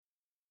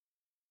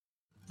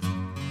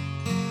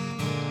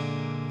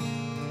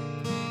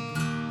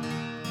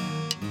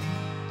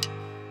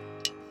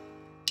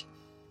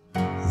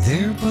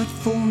there but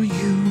for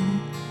you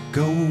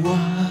go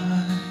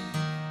I.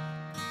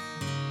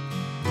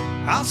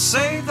 I'll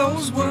say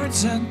those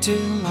words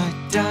until I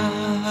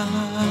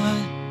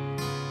die.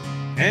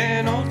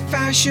 An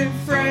old-fashioned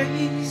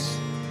phrase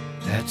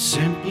that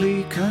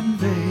simply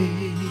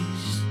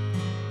conveys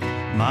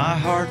my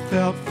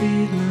heartfelt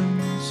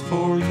feelings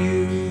for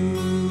you.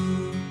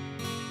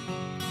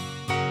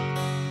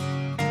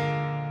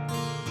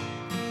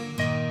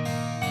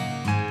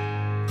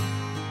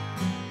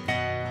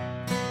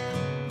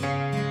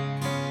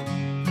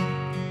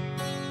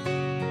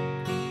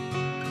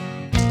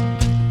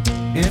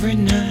 Every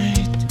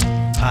night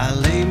I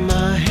lay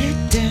my head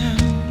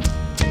down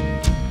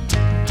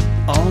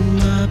on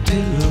my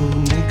pillow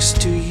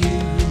next to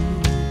you,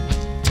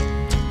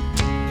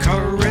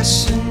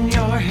 caressing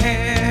your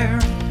hair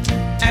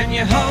and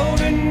you're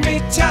holding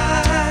me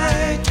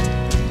tight.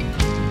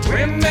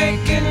 We're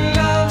making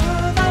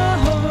love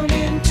on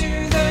into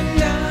the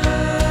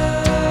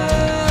night.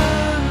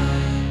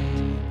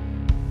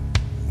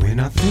 When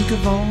I think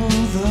of all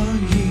the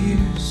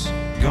years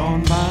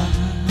gone by,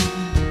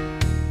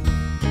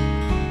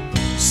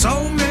 so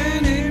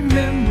many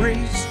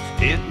memories,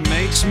 it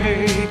makes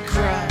me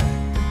cry.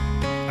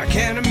 I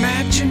can't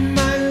imagine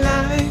my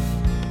life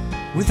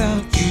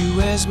without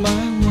you as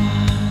my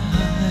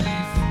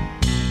wife.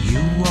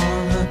 You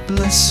are a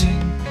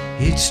blessing,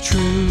 it's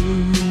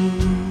true.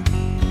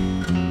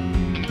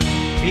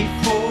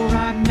 Before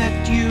I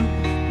met you,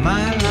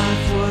 my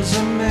life was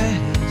a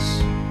mess.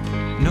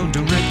 No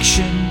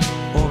direction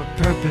or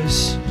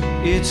purpose,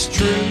 it's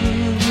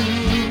true.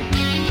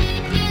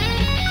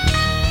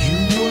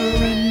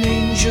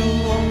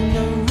 On a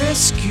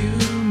rescue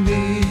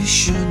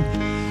mission,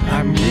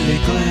 I'm really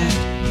glad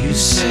you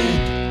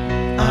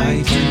said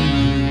I do.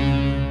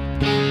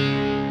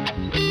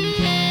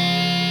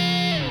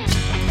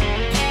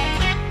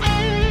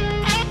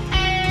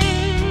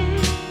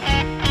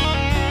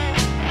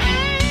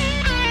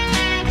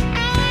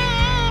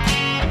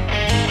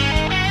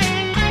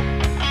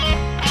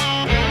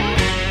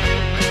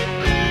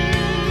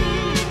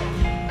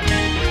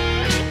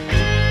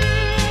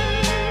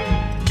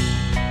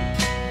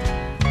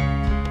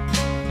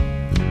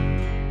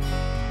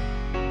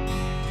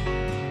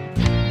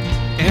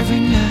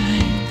 Every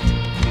night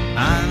I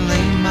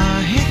lay my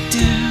head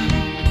down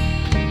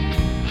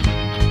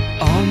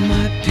on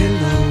my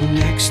pillow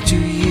next to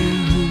you,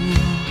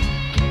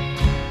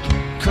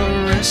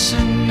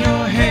 caressing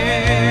your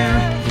hair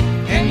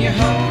and you're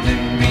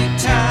holding me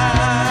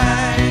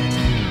tight.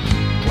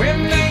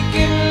 We're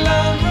making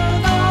love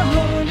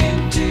on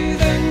into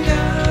the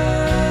night.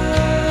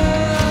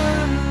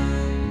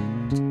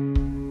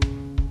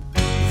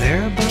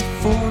 There but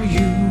for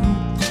you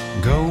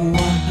go I.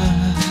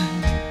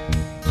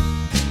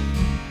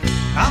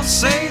 I'll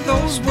say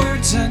those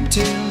words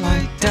until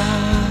I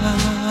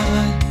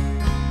die.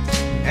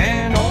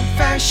 An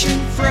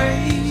old-fashioned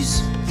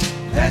phrase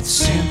that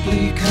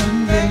simply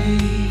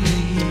conveys